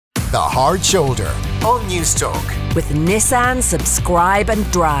The Hard Shoulder on Newstalk. With Nissan Subscribe and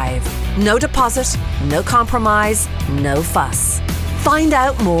Drive. No deposit, no compromise, no fuss. Find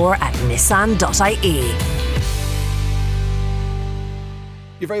out more at nissan.ie.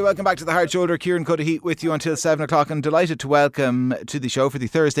 You're very welcome back to The Hard Shoulder. Kieran Cuddihy with you until 7 o'clock, and delighted to welcome to the show for the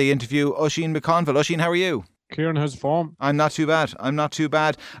Thursday interview Oisín McConville. Oisín, how are you? Kieran, how's the form? I'm not too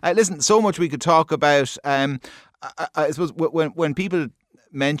bad. Listen, so much we could talk about. I suppose when people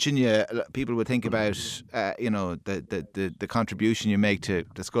mention you, people would think about the contribution you make to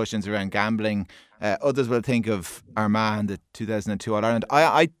discussions around gambling. Others will think of Armagh, the 2002 All Ireland.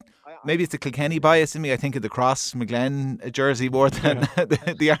 I maybe it's the Kilkenny bias in me. I think of the Cross McGlenn jersey more than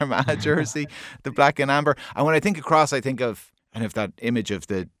the Armagh jersey, the black and amber. And when I think of Cross, I think of that image of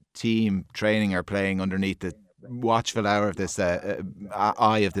the team training or playing underneath the watchful hour of this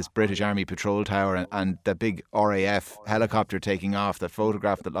eye of this British Army patrol tower, and the big RAF helicopter taking off, that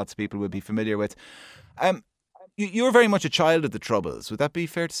photograph that lots of people will be familiar with. You were very much a child of the Troubles. Would that be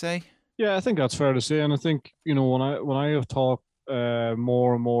fair to say? Yeah, I think that's fair to say. And I think, when I have talked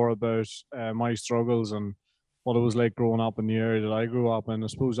more and more about my struggles and what it was like growing up in the area that I grew up in, I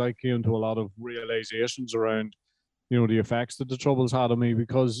suppose I came to a lot of realizations around, the effects that the Troubles had on me,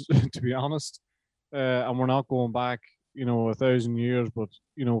 because to be honest, and we're not going back, 1,000 years, but,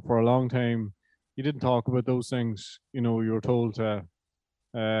 for a long time, you didn't talk about those things. You were told to,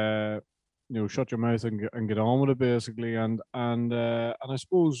 shut your mouth and get on with it, basically. And I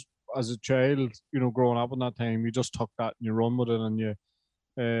suppose as a child, growing up in that time, you just took that and you run with it, and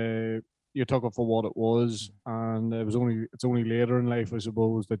you took it for what it was. And it's only later in life, I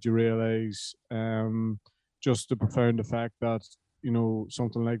suppose, that you realise just the profound effect that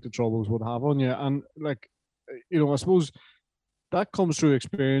something like the Troubles would have on you. And I suppose that comes through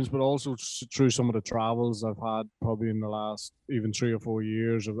experience, but also through some of the travels I've had probably in the last even 3 or 4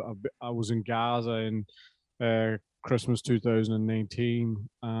 years. I was in Gaza in Christmas 2019,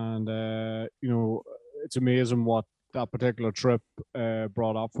 and it's amazing what that particular trip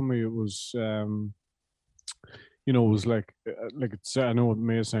brought up for me. It was it was like it's, I know it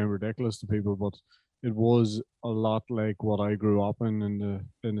may sound ridiculous to people, but it was a lot like what I grew up in the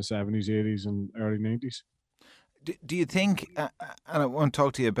 70s, 80s and early 90s. Do you think, and I want to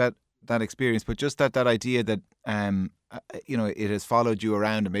talk to you about that experience, but just that idea that, it has followed you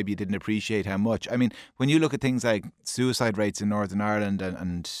around and maybe you didn't appreciate how much. I mean, when you look at things like suicide rates in Northern Ireland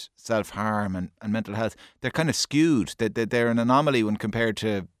and self-harm and mental health, they're kind of skewed. They're an anomaly when compared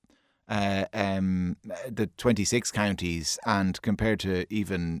to the 26 counties and compared to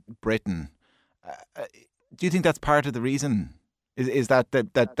even Britain. Do you think that's part of the reason? Is that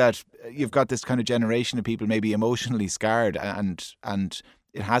you've got this kind of generation of people maybe emotionally scarred, and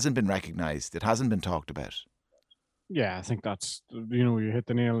it hasn't been recognised, it hasn't been talked about? Yeah, I think that's, you hit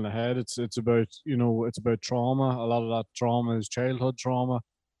the nail on the head. It's about, it's about trauma. A lot of that trauma is childhood trauma.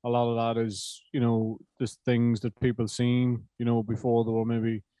 A lot of that is, just things that people seen, before they were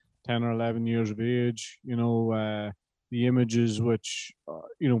maybe 10 or 11 years of age. The images which,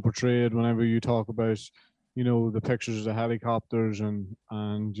 portrayed whenever you talk about, the pictures of the helicopters and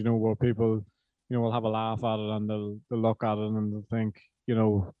where people, will have a laugh at it, and they'll look at it and they'll think,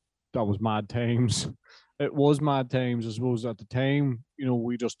 that was mad times. It was mad times, I suppose. At the time,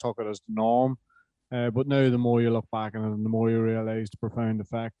 we just took it as the norm. But now the more you look back on it, and the more you realise the profound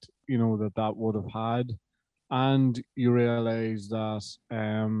effect, that would have had. And you realise that,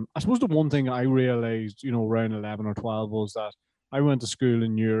 I suppose the one thing I realised, around 11 or 12 was that I went to school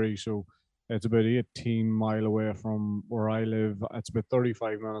in Newry, so it's about 18 mile away from where I live. It's about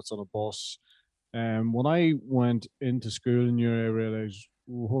 35 minutes on a bus. When I went into school in Newry, I realised,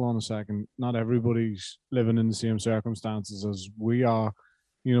 hold on a second, not everybody's living in the same circumstances as we are.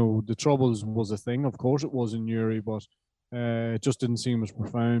 The Troubles was a thing. Of course it was in Newry, but it just didn't seem as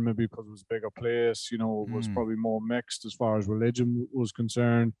profound, maybe because it was a bigger place. It was probably more mixed as far as religion was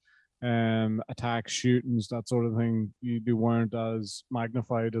concerned. Attacks, shootings, that sort of thing, they weren't as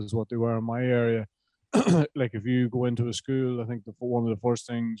magnified as what they were in my area. Like if you go into a school, I think one of the first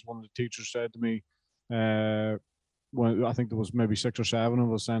things one of the teachers said to me, when I think there was maybe 6 or 7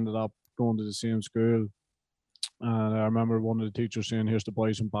 of us ended up going to the same school, and I remember one of the teachers saying, "Here's the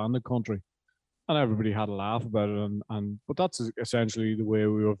boys from Bandit Country," and everybody had a laugh about it. But that's essentially the way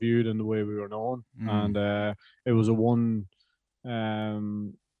we were viewed and the way we were known. And it was a one.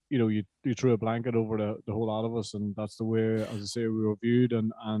 You threw a blanket over the whole lot of us, and that's the way, as I say, we were viewed.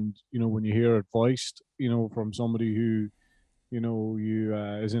 And when you hear it voiced, from somebody who,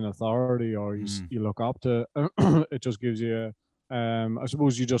 is in authority or you look up to, it just gives you, I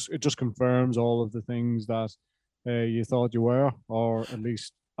suppose it just confirms all of the things that you thought you were, or at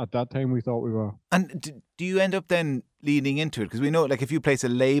least at that time we thought we were. And do you end up then leaning into it? Because we know, like, if you place a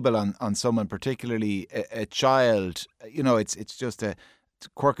label on someone, particularly a child, it's just a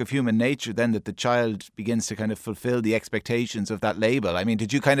quirk of human nature then that the child begins to kind of fulfill the expectations of that label. I mean,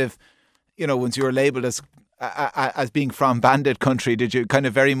 did you kind of, once you were labelled as being from Bandit country, did you kind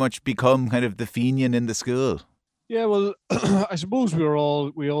of very much become kind of the Fenian in the school? Yeah, well, I suppose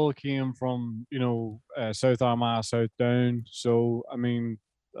we all came from, South Armagh, South Down. So, I mean,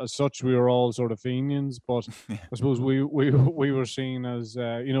 as such, we were all sort of Fenians, but Yeah. I suppose we were seen as,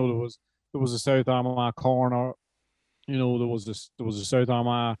 there was a South Armagh corner, there was a South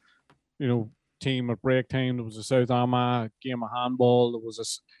Armagh, team at break time. There was a South Armagh game of handball. There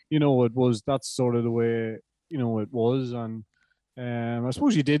was that's sort of the way, it was. And I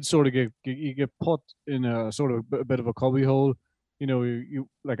suppose you did sort of get put in a sort of a bit of a cubby hole. You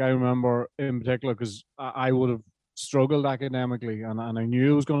like, I remember in particular, because I would have struggled academically, and I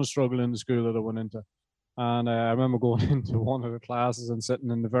knew I was going to struggle in the school that I went into. And I remember going into one of the classes and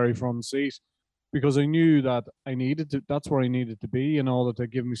sitting in the very front seat, because I knew that that's where I needed to be in order to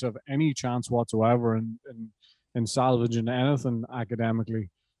give myself any chance whatsoever in salvaging anything academically.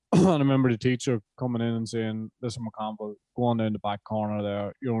 And I remember the teacher coming in and saying, "Listen, McConville, go on down the back corner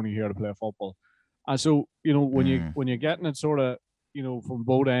there. You're only here to play football." And so, when you're getting it sort of, from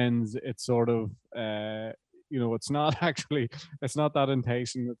both ends, it's sort of, it's not that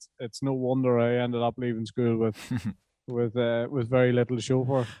enticing. It's no wonder I ended up leaving school with very little to show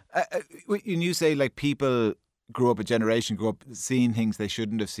for. When you say, like, people grew up seeing things they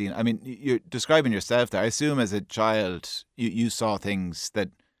shouldn't have seen, I mean, you're describing yourself there. I assume as a child you saw things that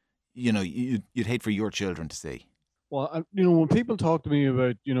you'd hate for your children to see. Well, when people talk to me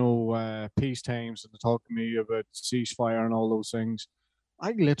about peace times, and they talk to me about ceasefire and all those things,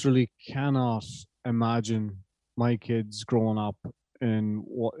 I literally cannot imagine my kids growing up in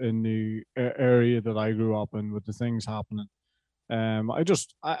the area that I grew up in, with the things happening. I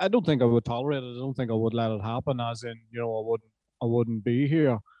don't think I would tolerate it. I don't think I would let it happen. As in, I wouldn't be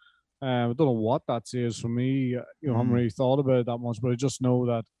here. I don't know what that says for me. I haven't really thought about it that much, but I just know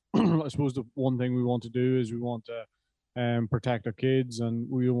that I suppose the one thing we want to do is we want to protect our kids, and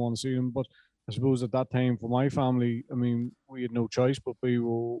we don't want to see them. But I suppose at that time, for my family, I mean, we had no choice but be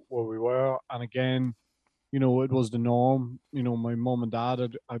where we were. And again, it was the norm. My mum and dad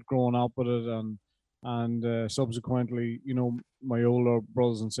had grown up with it, and subsequently, my older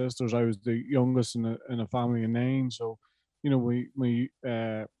brothers and sisters. I was the youngest in a family of 9, so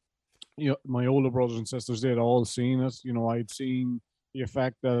my older brothers and sisters, they'd all seen it. I'd seen the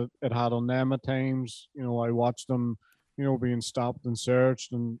effect that it had on them at times. I watched them, being stopped and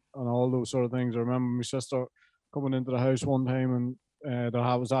searched and all those sort of things. I remember my sister coming into the house one time, and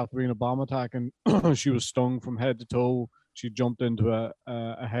there was after being a bomb attack, and she was stung from head to toe. She jumped into a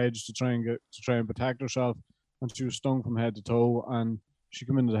hedge to try and protect herself, and she was stung from head to toe. And she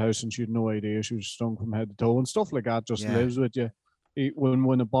came into the house and she had no idea she was stung from head to toe, and stuff like that just lives with you.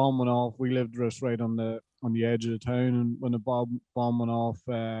 When the bomb went off, we lived just right on the edge of the town, and when the bomb went off,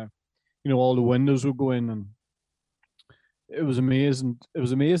 all the windows would go in, and it was amazing. It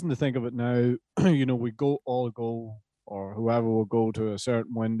was amazing to think of it now. We go, or whoever will go to a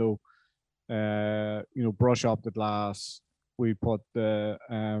certain window, brush up the glass. We put the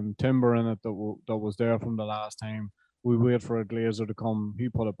timber in it that was there from the last time. We wait for a glazer to come. He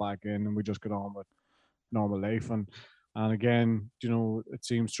put it back in, and we just get on with normal life. And again, it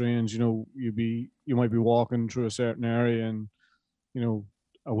seems strange. You might be walking through a certain area, and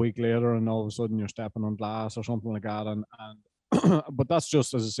a week later, and all of a sudden you're stepping on glass or something like that. And but that's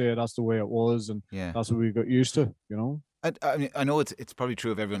just, as I say, that's the way it was, and that's what we got used to. I mean, I know it's probably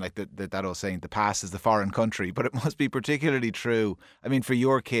true of everyone, like that old saying, the past is the foreign country, but it must be particularly true. I mean, for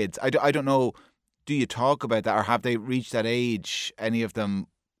your kids, I don't know, do you talk about that, or have they reached that age, any of them,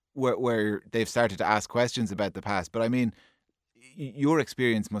 where they've started to ask questions about the past? But I mean, your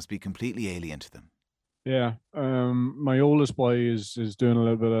experience must be completely alien to them. Yeah. My oldest boy is doing a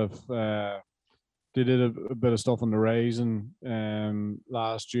little bit of, they did a bit of stuff on the Rising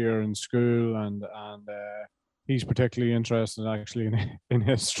last year in school, and he's particularly interested actually in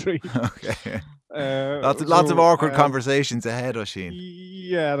history. Okay. Lots of awkward conversations ahead, Oisín.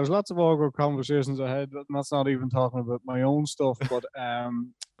 Yeah, there's lots of awkward conversations ahead, and that's not even talking about my own stuff. But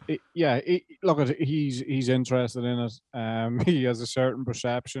he's interested in it. He has a certain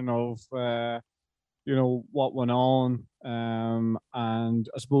perception of what went on, and I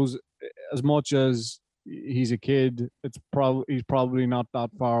suppose as much as he's a kid, he's probably not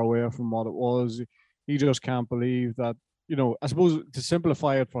that far away from what it was. He just can't believe that, I suppose, to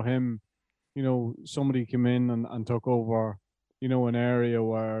simplify it for him, somebody came in and took over an area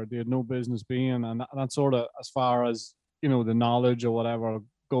where they had no business being, and that's sort of as far as the knowledge or whatever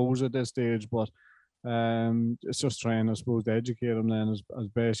goes at this stage. But it's just trying, I suppose, to educate them then as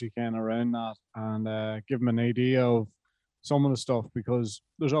best you can around that, and give them an idea of some of the stuff, because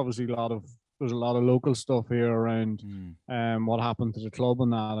there's obviously there's a lot of local stuff here around what happened to the club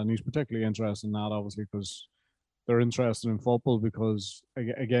and that, and he's particularly interested in that, obviously, because they're interested in football. Because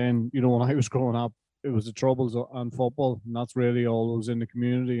again, when I was growing up, it was the Troubles and football, and that's really all that was in the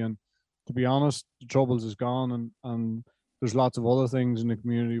community. And to be honest, the Troubles is gone, and there's lots of other things in the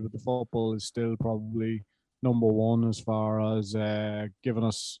community, but the football is still probably number one as far as giving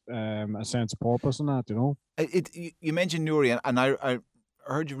us a sense of purpose in that. You mentioned Newry, and I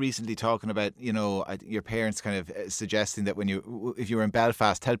heard you recently talking about your parents kind of suggesting that if you were in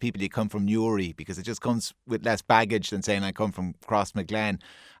Belfast, tell people you come from Newry, because it just comes with less baggage than saying I come from Crossmaglen.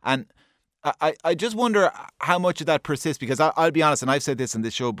 And I just wonder how much of that persists, because I'll be honest, and I've said this on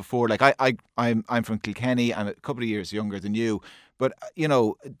this show before, like I'm from Kilkenny. I'm a couple of years younger than you, but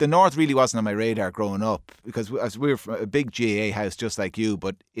the North really wasn't on my radar growing up, because we were from a big GAA house just like you,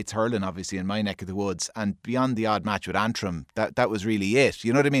 but it's hurling obviously in my neck of the woods, and beyond the odd match with Antrim, that was really it.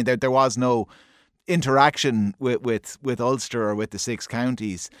 You know what I mean? There was no interaction with Ulster or with the six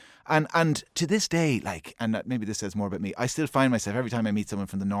counties. And to this day, like, and maybe this says more about me, I still find myself, every time I meet someone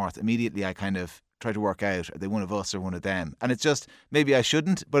from the North, immediately I kind of try to work out, are they one of us or one of them? And it's just, maybe I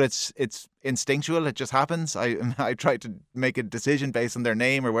shouldn't, but it's instinctual. It just happens. I try to make a decision based on their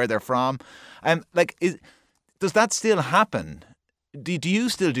name or where they're from. Does that still happen? Do you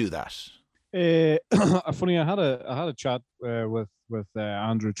still do that? Funny, I had a chat with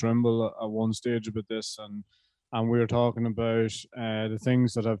Andrew Trimble at one stage about this, and we were talking about the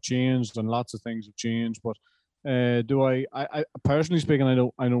things that have changed, and lots of things have changed. But I personally speaking, I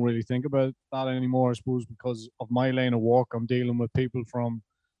don't really think about that anymore. I suppose because of my line of work, I'm dealing with people from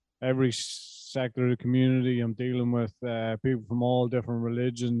every sector of the community. I'm dealing with people from all different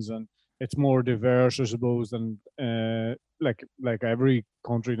religions, and it's more diverse, I suppose, than like every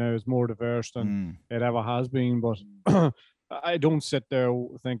country now is more diverse than it ever has been. But I don't sit there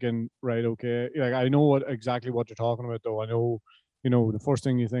thinking, right, okay, like I know exactly what you're talking about, though. I know, the first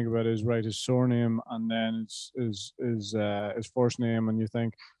thing you think about is right his surname, and then his first name, and you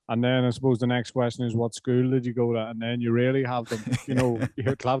think, and then I suppose the next question is, what school did you go to? And then you really have them, you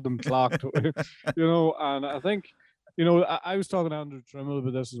have them clocked, and I think, I was talking to Andrew Trimble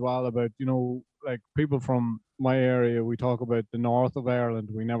about this as well, about, like people from my area, we talk about the north of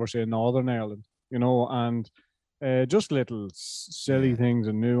Ireland, we never say Northern Ireland, and just little silly things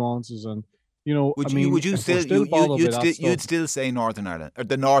and nuances, and you'd still say Northern Ireland or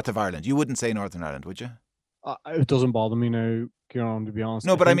the north of Ireland? You wouldn't say Northern Ireland, would you? It doesn't bother me now, Kieran, to be honest.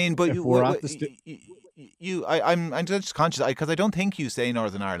 No, but I mean, but I'm just conscious, because I don't think you say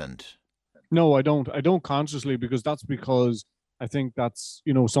Northern Ireland. No, I don't. I don't consciously, because I think that's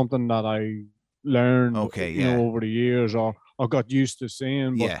something that I learned over the years, or got used to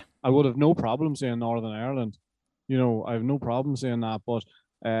saying. But I would have no problem saying Northern Ireland. I have no problem saying that, but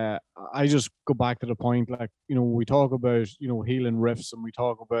I just go back to the point, like, we talk about, healing rifts, and we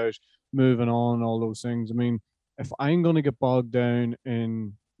talk about moving on, all those things. I mean, if I'm going to get bogged down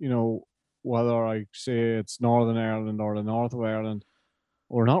in, whether I say it's Northern Ireland or the north of Ireland,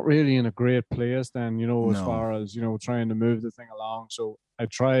 we're not really in a great place then, as far as, trying to move the thing along. So I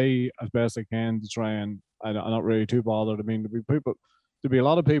try as best I can to try, and I'm not really too bothered. I mean, there'd be a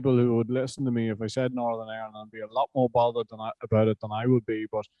lot of people who would listen to me if I said Northern Ireland, and be a lot more bothered about it than I would be.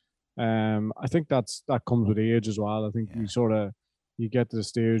 But I think that comes with age as well. I think you get to the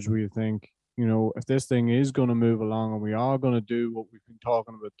stage where you think, if this thing is going to move along, and we are going to do what we've been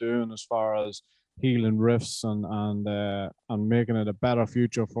talking about doing as far as healing rifts and making it a better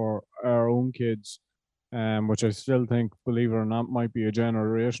future for our own kids, which I still think, believe it or not, might be a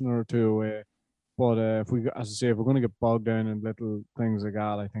generation or two away. But if we're going to get bogged down in little things like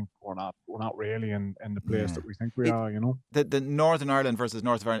that, I think we're not really in the place that we think we are. The Northern Ireland versus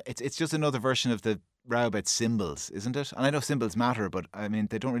North of Ireland, it's just another version of the row about symbols, isn't it? And I know symbols matter, but I mean,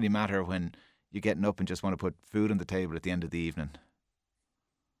 they don't really matter when you're getting up and just want to put food on the table at the end of the evening.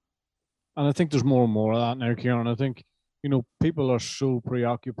 And I think there's more and more of that now, Kieran. I think, people are so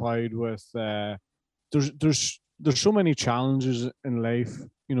preoccupied with there's so many challenges in life,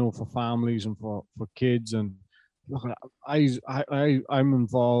 for families and for kids. And look, I'm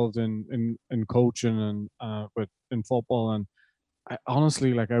involved in coaching and in football, and I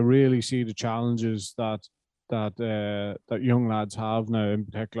honestly, like, I really see the challenges that young lads have now, in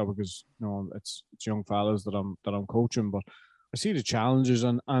particular, because it's young fellas that I'm coaching, but I see the challenges,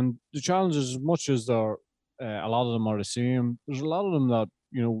 and the challenges, as much as they're a lot of them are the same. There's a lot of them that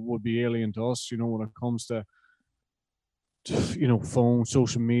would be alien to us. When it comes to phone,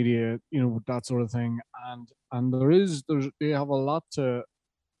 social media, that sort of thing. And they have a lot to.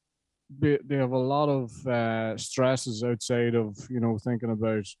 They have a lot of stresses outside of thinking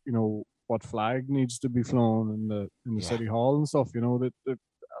about what flag needs to be flown in the city hall and stuff. That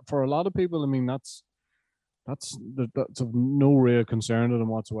for a lot of people, I mean, that's of no real concern to them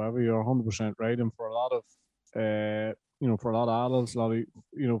whatsoever. You're 100% right, and for a lot of for a lot of adults, a lot of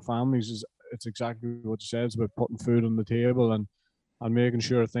families, it's exactly what you said. It's about putting food on the table and making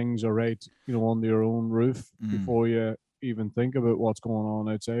sure things are right, under your own roof before you even think about what's going on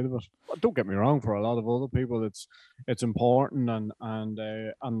outside of it. But don't get me wrong, for a lot of other people, it's important, and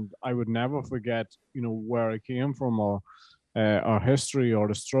I would never forget, where I came from, or our history, or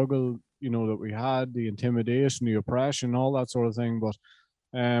the struggle, that we had, the intimidation, the oppression, all that sort of thing. But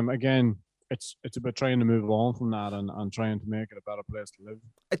again, it's about trying to move on from that and trying to make it a better place to live.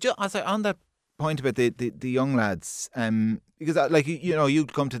 As on that point about the young lads, because like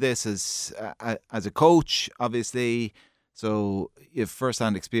you'd come to this as a coach, obviously, so you have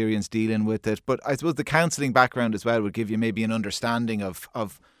first-hand experience dealing with it. But I suppose the counselling background as well would give you maybe an understanding of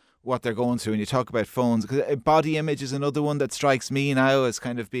what they're going through. And you talk about phones, because body image is another one that strikes me now as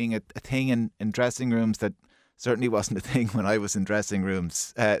kind of being a thing in dressing rooms that certainly wasn't a thing when I was in dressing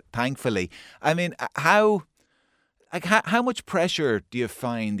rooms, thankfully. I mean, how much pressure do you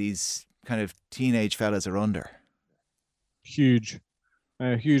find these kind of teenage fellas are under? Huge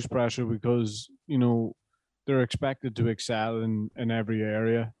pressure, because they're expected to excel in every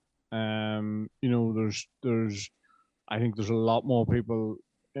area. There's I think there's a lot more people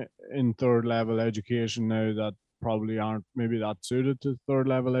in third level education now that probably aren't maybe that suited to third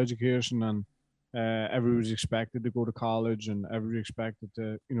level education, and everybody's expected to go to college, and everybody's expected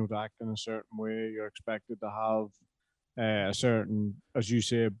to to act in a certain way. You're expected to have a certain, as you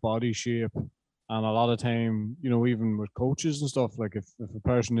say, body shape. And a lot of time, even with coaches and stuff, like if a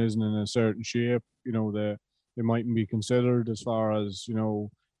person isn't in a certain shape, they mightn't be considered as far as,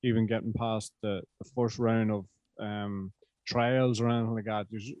 even getting past the first round of trials or anything like that.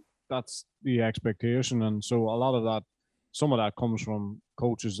 That's the expectation. And so a lot of that, some of that comes from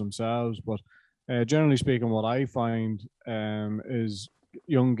coaches themselves. But generally speaking, what I find is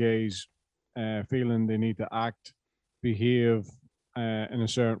young guys feeling they need to act, behave in a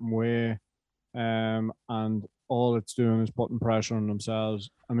certain way. And all it's doing is putting pressure on themselves.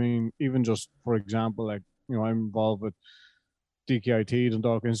 I mean, even just for example, like I'm involved with DKIT,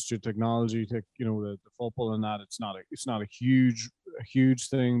 Dundalk Institute of Technology, the football and that. It's not a huge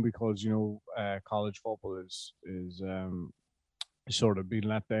thing, because college football is sort of being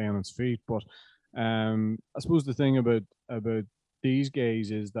let down on its feet. But I suppose the thing about these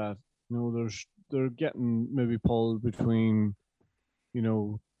guys is that they're getting maybe pulled between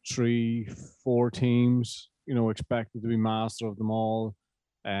 3-4 teams, expected to be master of them all.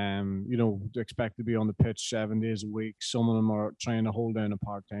 Expect to be on the pitch 7 days a week. Some of them are trying to hold down a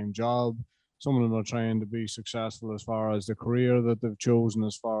part-time job. Some of them are trying to be successful as far as the career that they've chosen,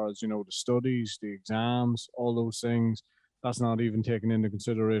 as far as, the studies, the exams, all those things. That's not even taking into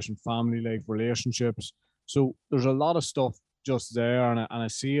consideration family life, relationships. So there's a lot of stuff just there, and I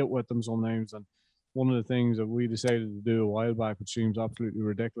see it with them sometimes. And one of the things that we decided to do a while back, which seems absolutely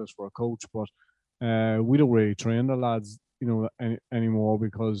ridiculous for a coach, but we don't really train the lads, anymore,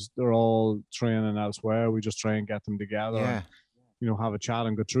 because they're all training elsewhere. We just try and get them together, and, have a chat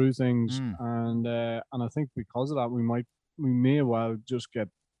and go through things. And I think because of that, we may well just get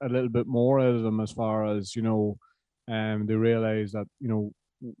a little bit more out of them, as far as they realize that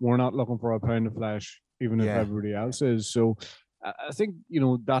we're not looking for a pound of flesh, even if everybody else is. So I think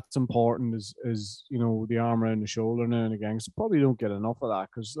that's important, is the arm around the shoulder now and again. So probably don't get enough of that,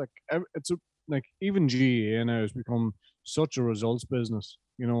 because like even GAA now has become such a results business,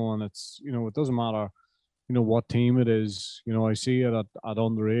 and it's it doesn't matter what team it is. I see it at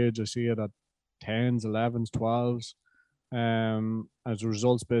underage, I see it at 10s, 11s, 12s, as a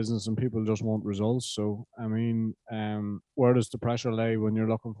results business, and people just want results. So I mean, where does the pressure lay when you're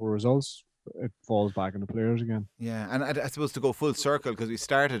looking for results? It falls back on the players again. Yeah, and I suppose to go full circle, because you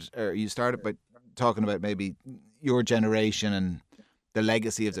started by talking about maybe your generation and the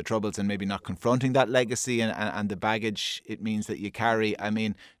legacy of the Troubles, and maybe not confronting that legacy and the baggage it means that you carry. I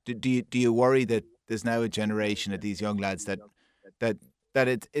mean, do you worry that there's now a generation of these young lads that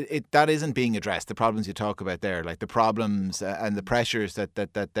isn't being addressed? The problems you talk about there, like the problems and the pressures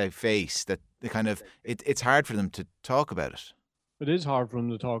that they face, that they kind of it's hard for them to talk about it. It is hard for them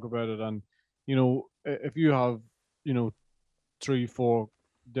to talk about it, and if you have 3-4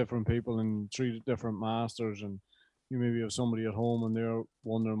 different people and 3 different masters, and you maybe have somebody at home and they're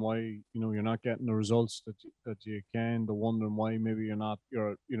wondering why you're not getting the results that you can. They're wondering why maybe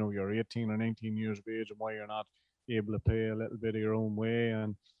you're 18 or 19 years of age and why you're not able to play a little bit of your own way.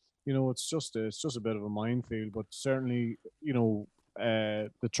 And it's just a bit of a minefield. But certainly,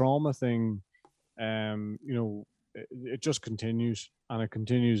 the trauma thing, it just continues, and it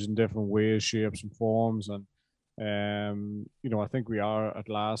continues in different ways, shapes, and forms. And I think we are at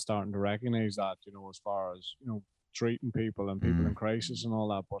last starting to recognize that, as far as treating people and people in crisis and all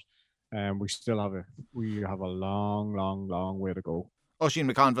that. But we have a long, long, long way to go. Oisín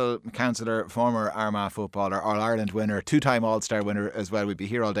McConville, councillor, former Armagh footballer, All-Ireland winner, 2-time All-Star winner as well. We'd be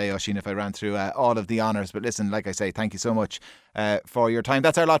here all day, Oisín, if I ran through all of the honours. But listen, like I say, thank you so much for your time.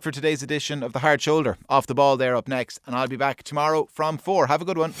 That's our lot for today's edition of The Hard Shoulder. Off the Ball there up next, and I'll be back tomorrow from 4. Have a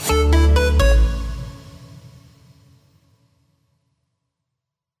good one.